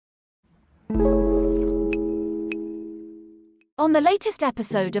On the latest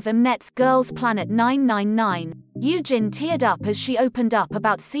episode of Mnet's Girls Planet 999, Yujin teared up as she opened up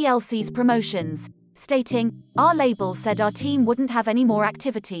about CLC's promotions, stating, "Our label said our team wouldn't have any more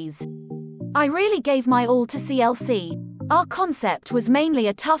activities. I really gave my all to CLC. Our concept was mainly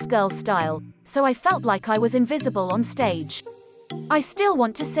a tough girl style, so I felt like I was invisible on stage. I still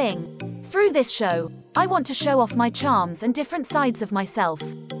want to sing. Through this show, I want to show off my charms and different sides of myself.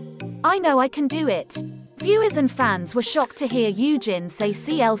 I know I can do it." Viewers and fans were shocked to hear Yujin say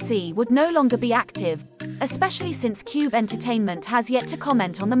CLC would no longer be active, especially since Cube Entertainment has yet to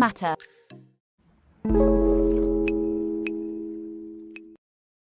comment on the matter.